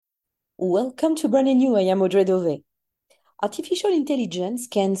Welcome to Brand New. I am Audrey Dove. Artificial intelligence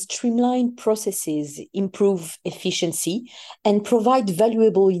can streamline processes, improve efficiency, and provide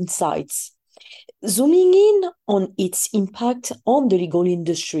valuable insights. Zooming in on its impact on the legal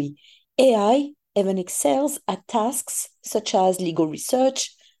industry, AI even excels at tasks such as legal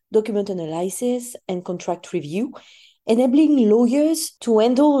research, document analysis, and contract review, enabling lawyers to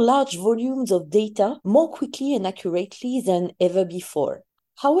handle large volumes of data more quickly and accurately than ever before.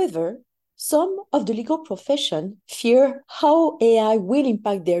 However, some of the legal profession fear how AI will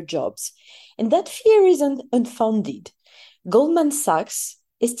impact their jobs, and that fear isn't unfounded. Goldman Sachs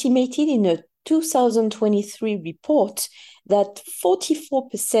estimated in a 2023 report that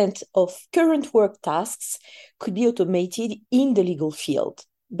 44% of current work tasks could be automated in the legal field.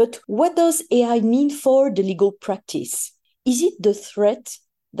 But what does AI mean for the legal practice? Is it the threat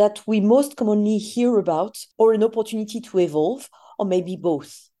that we most commonly hear about, or an opportunity to evolve, or maybe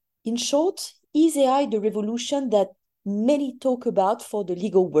both? In short, is AI the revolution that many talk about for the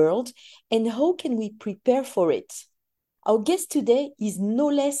legal world, and how can we prepare for it? Our guest today is no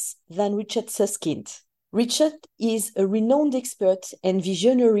less than Richard Susskind. Richard is a renowned expert and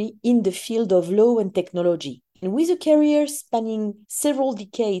visionary in the field of law and technology. And with a career spanning several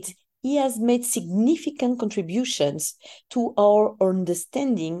decades, he has made significant contributions to our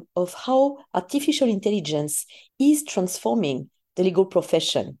understanding of how artificial intelligence is transforming the legal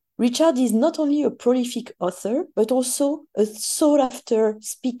profession. Richard is not only a prolific author, but also a sought-after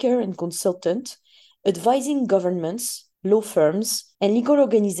speaker and consultant, advising governments, law firms, and legal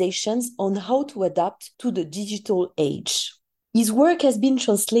organizations on how to adapt to the digital age. His work has been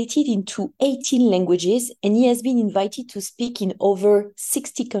translated into 18 languages, and he has been invited to speak in over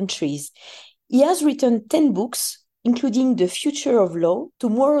 60 countries. He has written 10 books, including The Future of Law,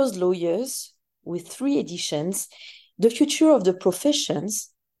 Tomorrow's Lawyers, with 3 editions, The Future of the Professions,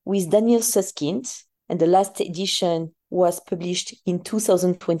 with Daniel Susskind, and the last edition was published in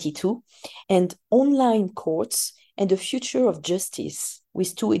 2022, and Online Courts and the Future of Justice,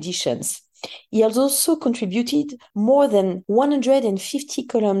 with 2 editions. He has also contributed more than 150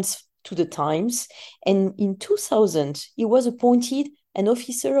 columns to the Times, and in 2000, he was appointed an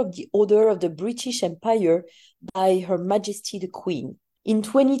officer of the Order of the British Empire by Her Majesty the Queen. In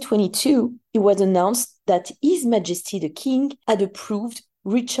 2022, it was announced that His Majesty the King had approved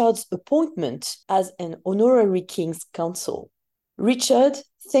Richard's appointment as an honorary King's Counsel. Richard,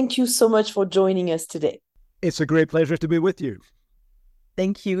 thank you so much for joining us today. It's a great pleasure to be with you.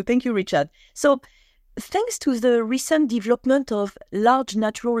 Thank you, Richard. So, thanks to the recent development of large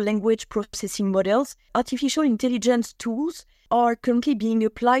natural language processing models, artificial intelligence tools are currently being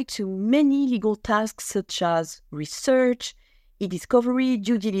applied to many legal tasks such as research, e-discovery,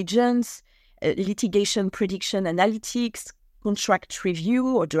 due diligence, litigation prediction analytics, contract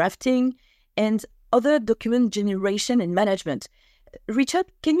review or drafting, and other document generation and management. Richard,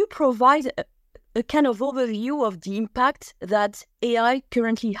 can you provide a kind of overview of the impact that AI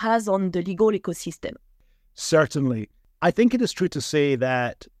currently has on the legal ecosystem? Certainly. I think it is true to say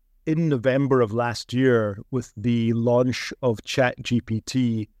that in November of last year, with the launch of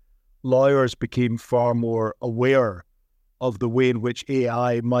ChatGPT, lawyers became far more aware of the way in which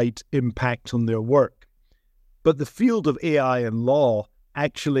AI might impact on their work. But the field of AI and law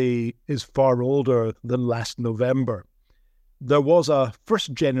actually is far older than last November. There was a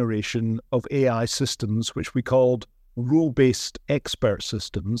first generation of AI systems which we called rule-based expert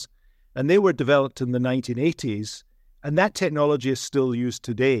systems, and they were developed in the 1980s, and that technology is still used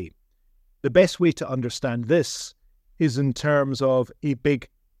today. The best way to understand this is in terms of a big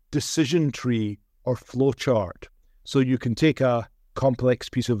decision tree or flowchart. So you can take a complex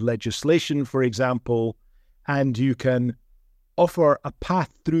piece of legislation, for example, and you can offer a path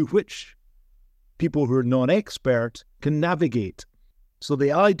through which people who are non-expert can navigate. So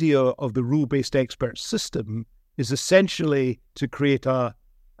the idea of the rule-based expert system is essentially to create a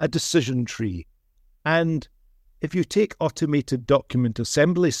decision tree. And if you take automated document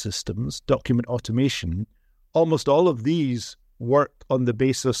assembly systems, document automation, almost all of these work on the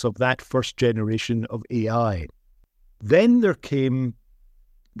basis of that first generation of AI. Then there came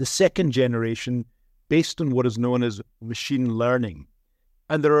the second generation based on what is known as machine learning.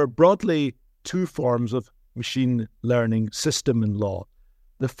 And there are broadly 2 forms of machine learning system in law.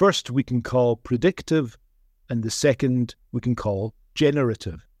 The first we can call predictive, and the second we can call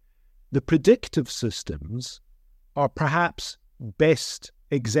generative. The predictive systems are perhaps best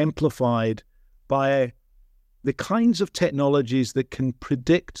exemplified by the kinds of technologies that can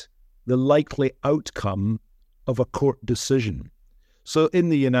predict the likely outcome of a court decision. So in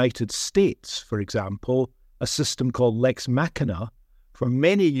the United States, for example, a system called Lex Machina For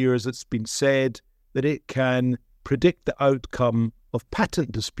many years, it's been said that it can predict the outcome of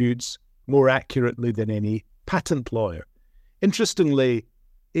patent disputes more accurately than any patent lawyer. Interestingly,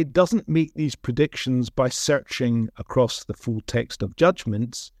 it doesn't make these predictions by searching across the full text of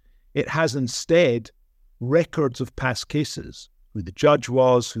judgments. It has instead records of past cases, who the judge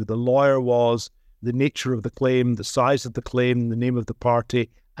was, who the lawyer was, the nature of the claim, the size of the claim, the name of the party,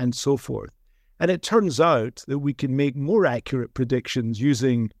 and so forth. And it turns out that we can make more accurate predictions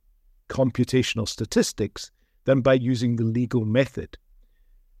using computational statistics than by using the legal method.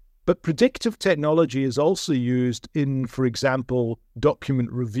 But predictive technology is also used in, for example,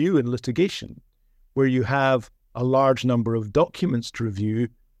 document review and litigation, where you have a large number of documents to review.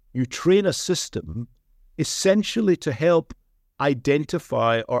 You train a system essentially to help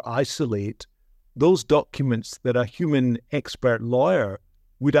identify or isolate those documents that a human expert lawyer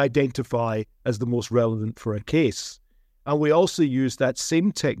would identify as the most relevant for a case. And we also use that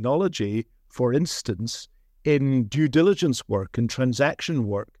same technology, for instance, in due diligence work and transaction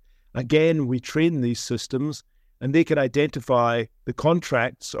work. Again, we train these systems and they can identify the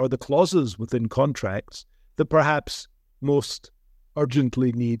contracts or the clauses within contracts that perhaps most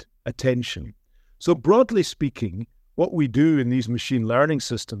urgently need attention. So broadly speaking, what we do in these machine learning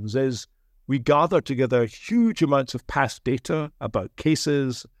systems is we gather together huge amounts of past data about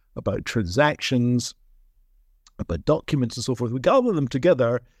cases, about transactions, about documents and so forth. We gather them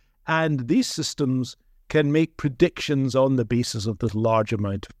together, and these systems can make predictions on the basis of this large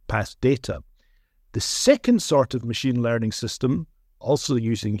amount of past data. The second sort of machine learning system, also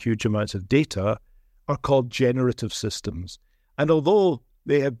using huge amounts of data, are called generative systems. And although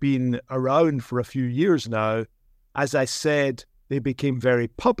they have been around for a few years now, as I said, they became very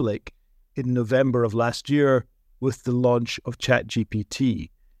public in November of last year with the launch of ChatGPT.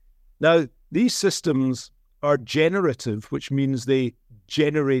 Now, these systems are generative, which means they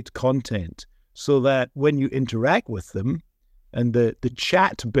generate content so that when you interact with them, and the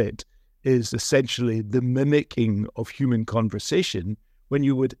chat bit is essentially the mimicking of human conversation, when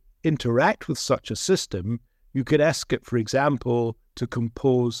you would interact with such a system, you could ask it, for example, to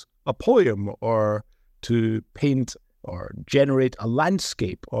compose a poem or to paint or generate a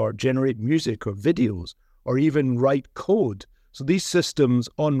landscape or generate music or videos or even write code. So these systems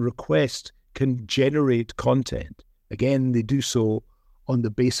on request can generate content. Again, they do so on the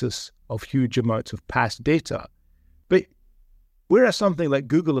basis of huge amounts of past data. But whereas something like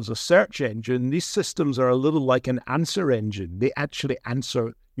Google is a search engine, these systems are a little like an answer engine. They actually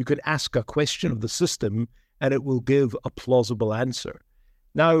answer. You could ask a question of the system and it will give a plausible answer.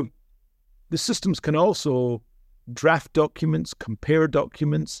 Now, the systems can also draft documents, compare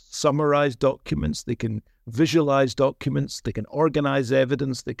documents, summarize documents. They can visualize documents. They can organize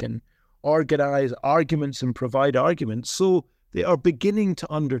evidence. They can organize arguments and provide arguments. So they are beginning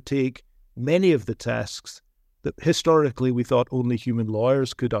to undertake many of the tasks that historically we thought only human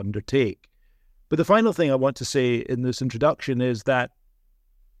lawyers could undertake. But the final thing I want to say in this introduction is that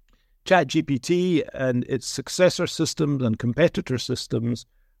ChatGPT and its successor systems and competitor systems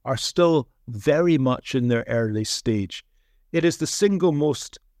are still very much in their early stage. It is the single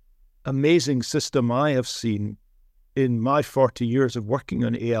most amazing system I have seen in my 40 years of working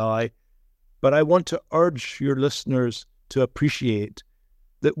on AI, but I want to urge your listeners to appreciate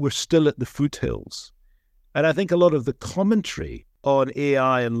that we're still at the foothills. And I think a lot of the commentary on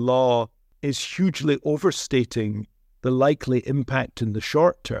AI and law is hugely overstating the likely impact in the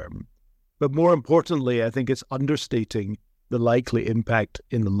short term. But more importantly, I think it's understating the likely impact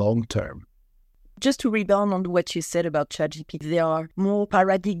in the long term. Just to rebound on what you said about ChatGPT, there are more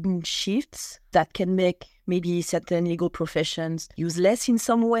paradigm shifts that can make maybe certain legal professions useless in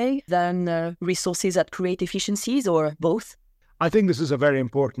some way than resources that create efficiencies, or both? I think this is a very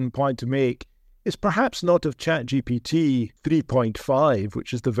important point to make. It's perhaps not of ChatGPT 3.5,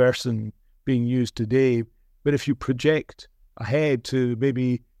 which is the version being used today, but if you project ahead to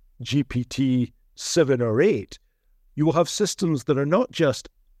maybe GPT 7 or 8, you will have systems that are not just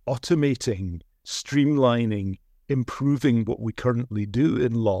automating, streamlining, improving what we currently do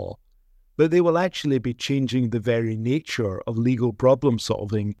in law, but they will actually be changing the very nature of legal problem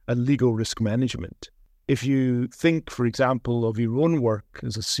solving and legal risk management. If you think, for example, of your own work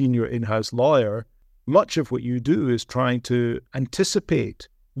as a senior in-house lawyer, much of what you do is trying to anticipate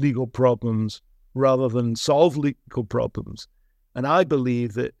legal problems rather than solve legal problems. And I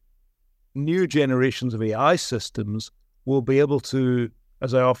believe that new generations of AI systems will be able to,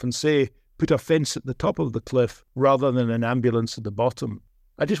 as I often say, put a fence at the top of the cliff rather than an ambulance at the bottom.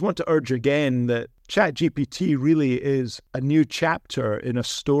 I just want to urge again that ChatGPT really is a new chapter in a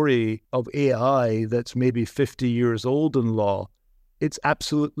story of AI that's maybe 50 years old in law. it's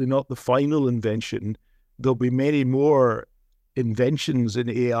absolutely not the final invention. There'll be many more inventions in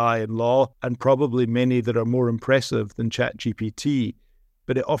AI and law, and probably many that are more impressive than ChatGPT.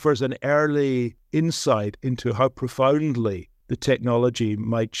 But it offers an early insight into how profoundly the technology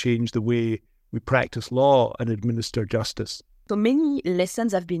might change the way we practice law and administer justice. So many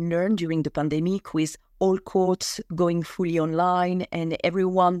lessons have been learned during the pandemic, with all courts going fully online and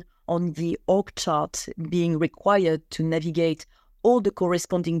everyone on the org chart being required to navigate all the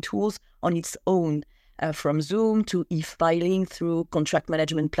corresponding tools on its own, from Zoom to e-filing through contract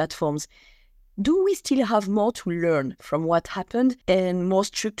management platforms. Do we still have more to learn from what happened and more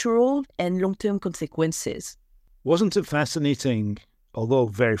structural and long-term consequences? Wasn't it fascinating, although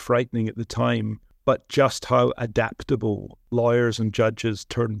very frightening at the time, but just how adaptable lawyers and judges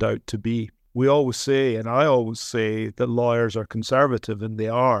turned out to be? We always say, and I always say, that lawyers are conservative, and they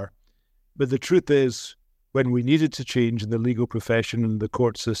are. But the truth is, when we needed to change in the legal profession and the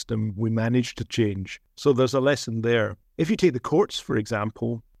court system, we managed to change. So there's a lesson there. If you take the courts, for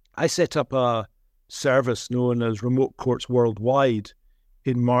example, I set up a service known as Remote Courts Worldwide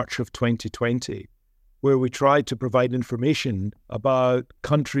in March of 2020, where we tried to provide information about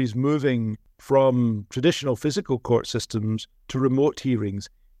countries moving from traditional physical court systems to remote hearings,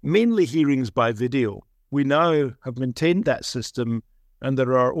 mainly hearings by video. We now have maintained that system, and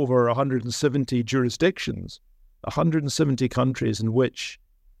there are over 170 jurisdictions, 170 countries in which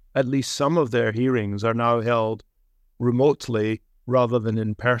at least some of their hearings are now held remotely rather than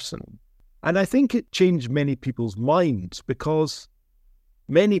in person. And I think it changed many people's minds, because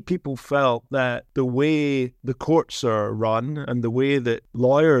many people felt that the way the courts are run and the way that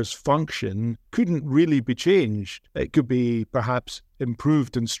lawyers function couldn't really be changed. It could be perhaps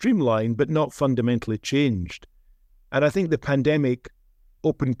improved and streamlined, but not fundamentally changed. And I think the pandemic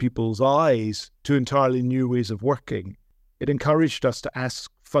opened people's eyes to entirely new ways of working. It encouraged us to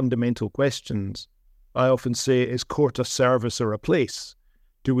ask fundamental questions. I often say, is court a service or a place?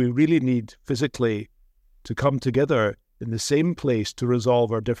 Do we really need physically to come together in the same place to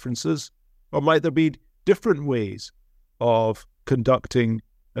resolve our differences? Or might there be different ways of conducting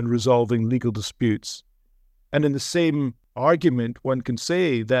and resolving legal disputes? And in the same argument, one can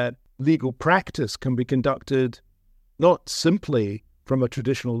say that legal practice can be conducted not simply from a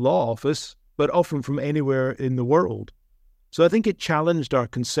traditional law office, but often from anywhere in the world. So I think it challenged our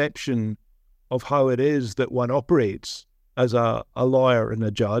conception of how it is that one operates as a lawyer and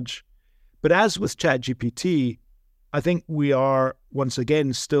a judge. But as with ChatGPT, I think we are, once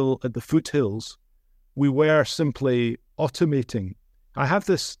again, still at the foothills. We were simply automating. I have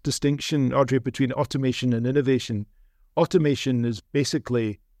this distinction, Audrey, between automation and innovation. Automation is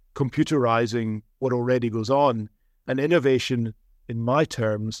basically computerizing what already goes on, and innovation, in my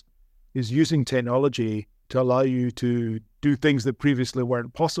terms, is using technology to allow you to do things that previously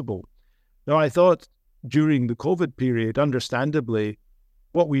weren't possible. Now, I thought during the COVID period, understandably,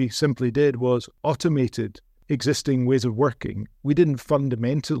 what we simply did was automated existing ways of working. We didn't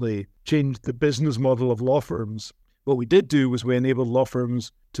fundamentally change the business model of law firms. What we did do was we enabled law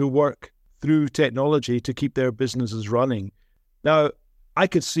firms to work through technology to keep their businesses running. Now, I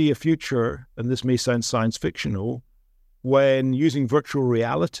could see a future, and this may sound science fictional, when using virtual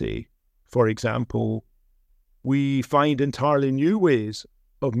reality, for example, we find entirely new ways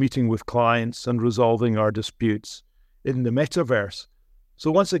of meeting with clients and resolving our disputes in the metaverse. So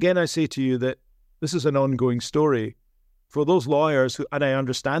once again, I say to you that this is an ongoing story. For those lawyers who, and I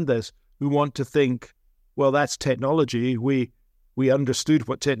understand this, who want to think, well, that's technology. We understood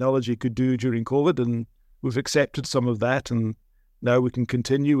what technology could do during COVID, and we've accepted some of that, and now we can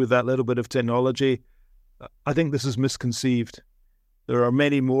continue with that little bit of technology. I think this is misconceived. There are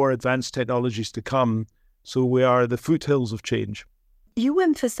many more advanced technologies to come, so we are at the foothills of change. You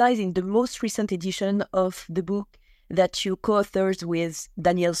emphasize in the most recent edition of the book that you co-authored with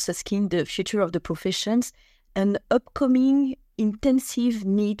Daniel Susskind, The Future of the Professions, an upcoming intensive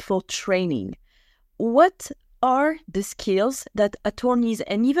need for training. What are the skills that attorneys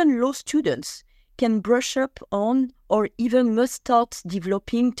and even law students can brush up on, or even must start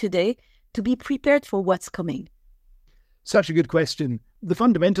developing today to be prepared for what's coming? Such a good question. The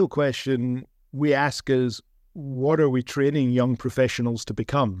fundamental question we ask is, what are we training young professionals to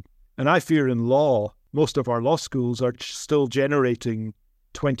become? And I fear in law, most of our law schools are still generating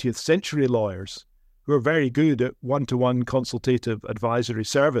 20th century lawyers who are very good at one-to-one consultative advisory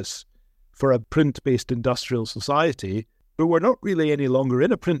service for a print-based industrial society. But we're not really any longer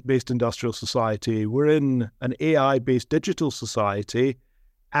in a print-based industrial society. We're in an AI-based digital society,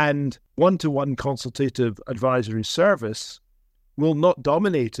 and one-to-one consultative advisory service will not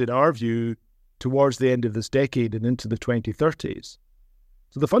dominate, in our view, towards the end of this decade and into the 2030s.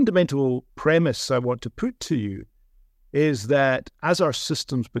 So the fundamental premise I want to put to you is that as our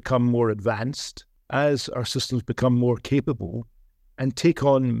systems become more advanced, as our systems become more capable and take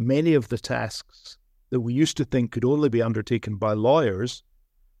on many of the tasks that we used to think could only be undertaken by lawyers,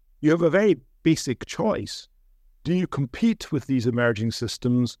 you have a very basic choice. Do you compete with these emerging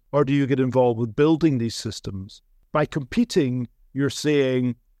systems, or do you get involved with building these systems? By competing, you're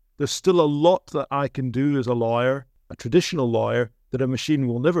saying there's still a lot that I can do as a lawyer, a traditional lawyer, that a machine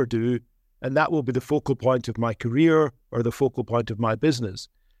will never do, and that will be the focal point of my career or the focal point of my business.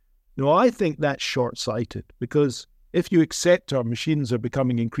 Now, I think that's short-sighted, because if you accept our machines are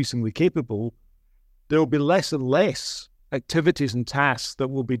becoming increasingly capable, there will be less and less activities and tasks that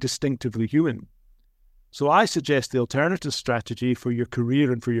will be distinctively human. So I suggest the alternative strategy for your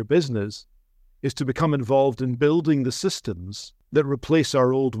career and for your business is to become involved in building the systems that replace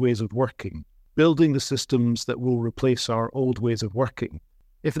our old ways of working, building the systems that will replace our old ways of working.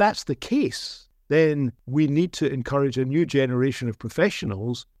 If that's the case, then we need to encourage a new generation of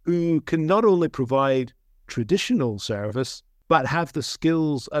professionals who can not only provide traditional service, but have the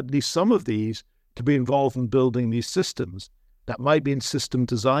skills, at least some of these, to be involved in building these systems. That might be in system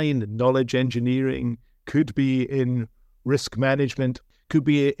design and knowledge engineering, could be in risk management, could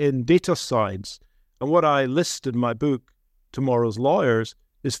be in data science. And what I list in my book, Tomorrow's Lawyers,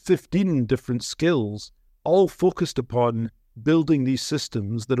 is 15 different skills, all focused upon building these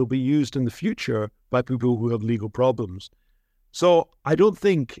systems that will be used in the future by people who have legal problems. So I don't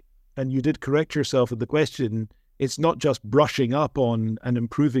think, and you did correct yourself in the question, it's not just brushing up on and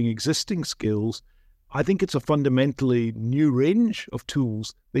improving existing skills. I think it's a fundamentally new range of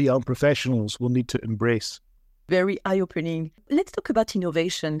tools that young professionals will need to embrace. Very eye-opening. Let's talk about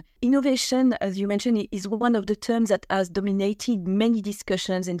innovation. Innovation, as you mentioned, is one of the terms that has dominated many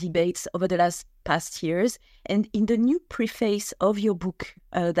discussions and debates over the past years. And in the new preface of your book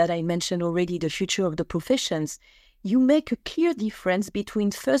that I mentioned already, The Future of the Professions, you make a clear difference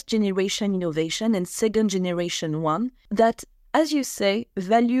between first-generation innovation and second-generation one that, as you say,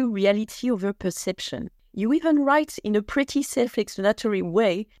 value reality over perception. You even write in a pretty self-explanatory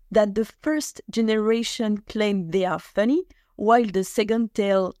way that the first generation claim they are funny, while the second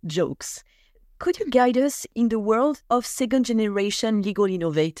tell jokes. Could you guide us in the world of second-generation legal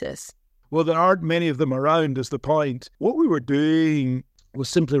innovators? Well, there aren't many of them around, is the point. What we were doing was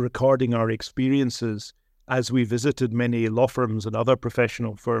simply recording our experiences as we visited many law firms and other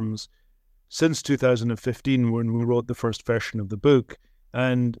professional firms since 2015, when we wrote the first version of the book.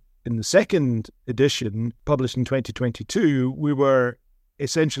 And in the second edition, published in 2022, we were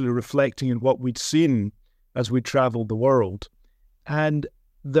essentially reflecting on what we'd seen as we travelled the world. And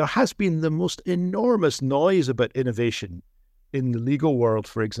there has been the most enormous noise about innovation in the legal world,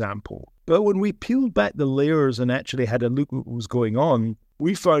 for example. But when we peeled back the layers and actually had a look at what was going on,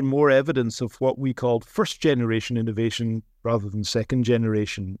 we found more evidence of what we called first-generation innovation rather than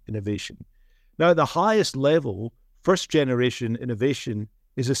second-generation innovation. Now, at the highest level, first-generation innovation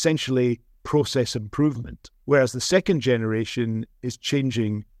is essentially process improvement, whereas the second generation is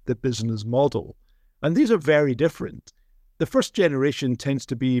changing the business model. And these are very different. The first generation tends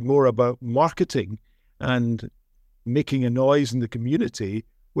to be more about marketing and making a noise in the community,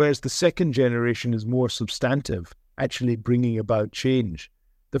 whereas the second generation is more substantive, actually bringing about change.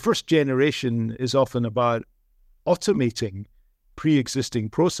 The first generation is often about automating pre-existing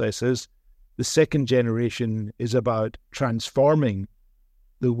processes. The second generation is about transforming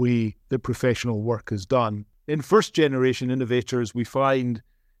the way the professional work is done. In first-generation innovators, we find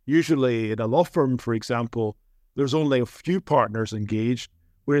usually in a law firm, for example, there's only a few partners engaged,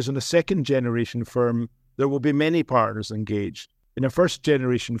 whereas in a second-generation firm, there will be many partners engaged. In a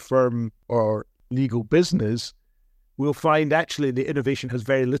first-generation firm or legal business, we'll find actually the innovation has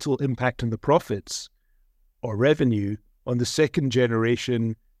very little impact on the profits or revenue. On the second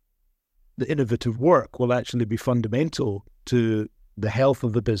generation, the innovative work will actually be fundamental to the health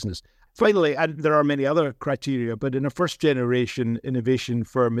of the business. Finally, and there are many other criteria, but in a first-generation innovation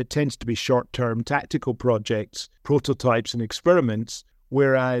firm, it tends to be short-term tactical projects, prototypes and experiments,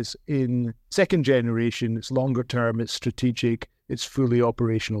 whereas in second generation, it's longer-term, it's strategic, it's fully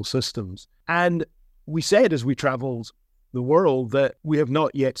operational systems. And we said as we travelled the world that we have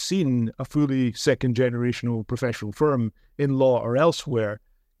not yet seen a fully second-generational professional firm in law or elsewhere.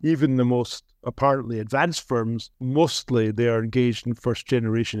 Even the most apparently advanced firms, mostly they are engaged in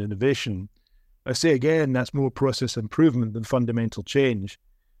first-generation innovation. I say again, that's more process improvement than fundamental change.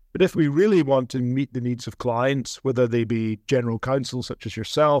 But if we really want to meet the needs of clients, whether they be general counsel such as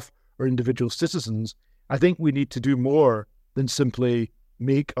yourself or individual citizens, I think we need to do more than simply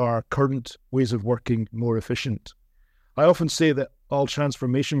make our current ways of working more efficient. I often say that all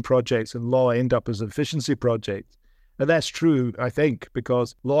transformation projects in law end up as efficiency projects. And that's true, I think,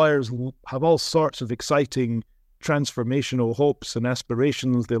 because lawyers have all sorts of exciting transformational hopes and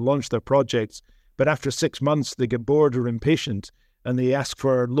aspirations. They launch their projects, but after 6 months, they get bored or impatient, and they ask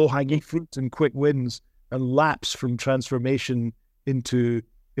for low-hanging fruit and quick wins and lapse from transformation into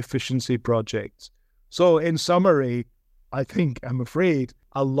efficiency projects. So in summary, I'm afraid,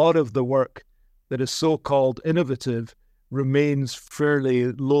 a lot of the work that is so-called innovative remains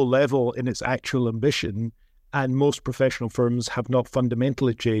fairly low level in its actual ambition, and most professional firms have not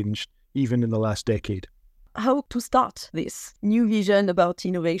fundamentally changed even in the last decade. How to start this new vision about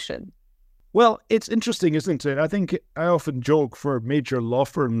innovation? Well, it's interesting, isn't it? I think I often joke for major law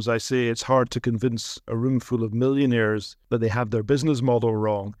firms, I say it's hard to convince a room full of millionaires that they have their business model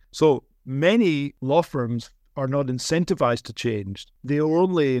wrong. So many law firms are not incentivized to change. They are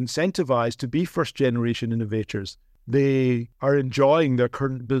only incentivized to be first-generation innovators. They are enjoying their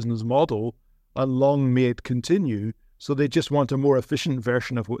current business model, and long may it continue, so they just want a more efficient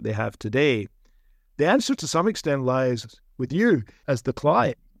version of what they have today. The answer to some extent lies with you as the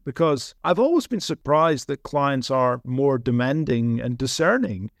client, because I've always been surprised that clients are more demanding and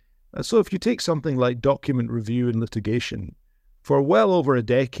discerning. So if you take something like document review and litigation, for well over a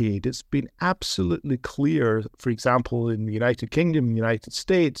decade, it's been absolutely clear, for example, in the United Kingdom, the United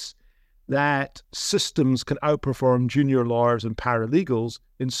States, that systems can outperform junior lawyers and paralegals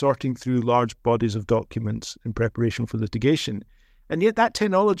in sorting through large bodies of documents in preparation for litigation. And yet that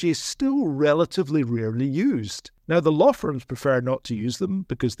technology is still relatively rarely used. Now, the law firms prefer not to use them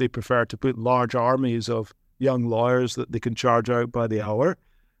because they prefer to put large armies of young lawyers that they can charge out by the hour.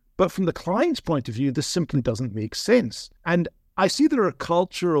 But from the client's point of view, this simply doesn't make sense. And I see there are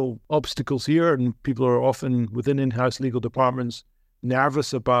cultural obstacles here, and people are often within in-house legal departments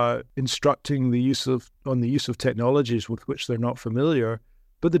nervous about instructing on the use of technologies with which they're not familiar.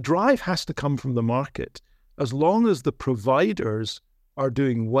 But the drive has to come from the market. As long as the providers are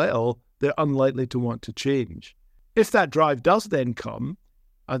doing well, they're unlikely to want to change. If that drive does then come,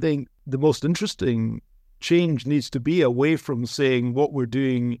 I think the most interesting change needs to be away from saying what we're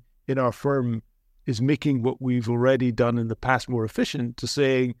doing in our firm is making what we've already done in the past more efficient, to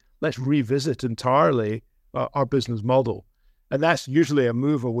saying, let's revisit entirely our business model. And that's usually a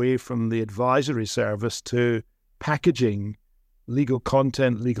move away from the advisory service to packaging legal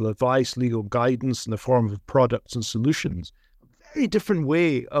content, legal advice, legal guidance in the form of products and solutions. A very different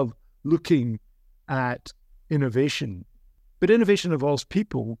way of looking at innovation. But innovation involves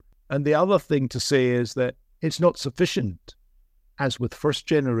people. And the other thing to say is that it's not sufficient, as with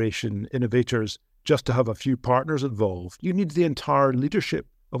first-generation innovators, just to have a few partners involved. You need the entire leadership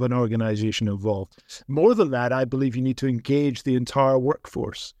of an organization involved. More than that, I believe you need to engage the entire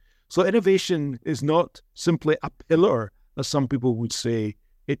workforce. So innovation is not simply a pillar, as some people would say.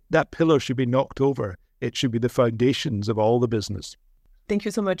 That pillar should be knocked over. It should be the foundations of all the business. Thank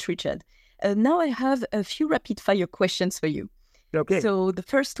you so much, Richard. Now I have a few rapid-fire questions for you. Okay. So the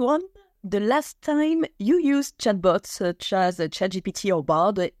first one, the last time you used chatbots such as ChatGPT or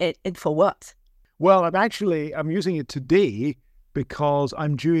Bard, and for what? Well, I'm using it today because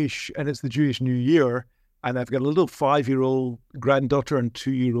I'm Jewish and it's the Jewish New Year, and I've got a little 5-year-old granddaughter and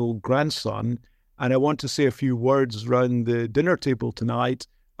 2-year-old grandson, and I want to say a few words around the dinner table tonight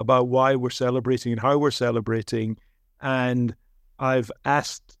about why we're celebrating and how we're celebrating. And I've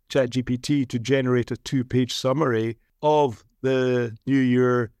asked ChatGPT to generate a 2-page summary of the New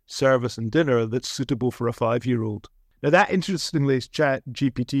Year service and dinner that's suitable for a 5-year-old. Now, that interestingly is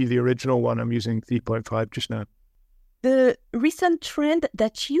ChatGPT, the original one. I'm using 3.5 just now. The recent trend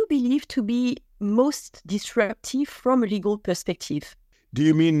that you believe to be most disruptive from a legal perspective? Do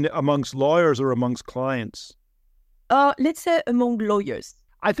you mean amongst lawyers or amongst clients? Let's say among lawyers.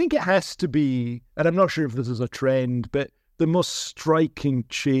 I think it has to be, and I'm not sure if this is a trend, but the most striking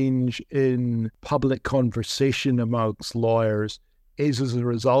change in public conversation amongst lawyers is as a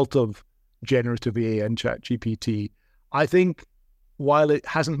result of generative AI and ChatGPT. I think while it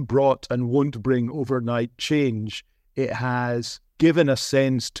hasn't brought and won't bring overnight change, it has given a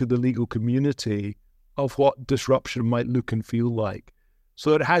sense to the legal community of what disruption might look and feel like.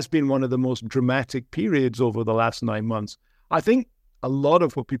 So it has been one of the most dramatic periods over the last 9 months. I think a lot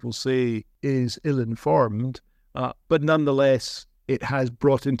of what people say is ill-informed, but nonetheless, it has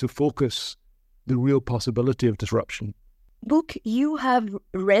brought into focus the real possibility of disruption. Book you have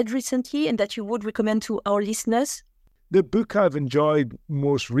read recently and that you would recommend to our listeners? The book I've enjoyed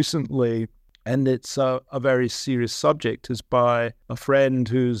most recently, and it's a very serious subject, is by a friend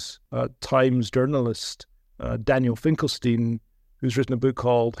who's a Times journalist, Daniel Finkelstein, who's written a book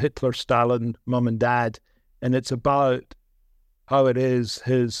called Hitler, Stalin, Mum and Dad. And it's about how it is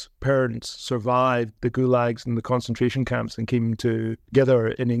his parents survived the gulags and the concentration camps and came together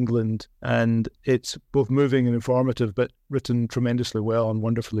in England. And it's both moving and informative, but written tremendously well and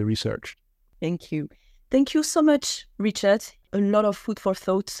wonderfully researched. Thank you. Thank you so much, Richard. A lot of food for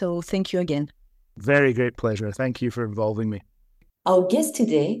thought, so thank you again. Very great pleasure. Thank you for involving me. Our guest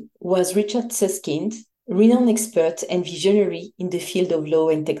today was Richard Susskind, renowned expert and visionary in the field of law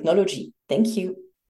and technology. Thank you.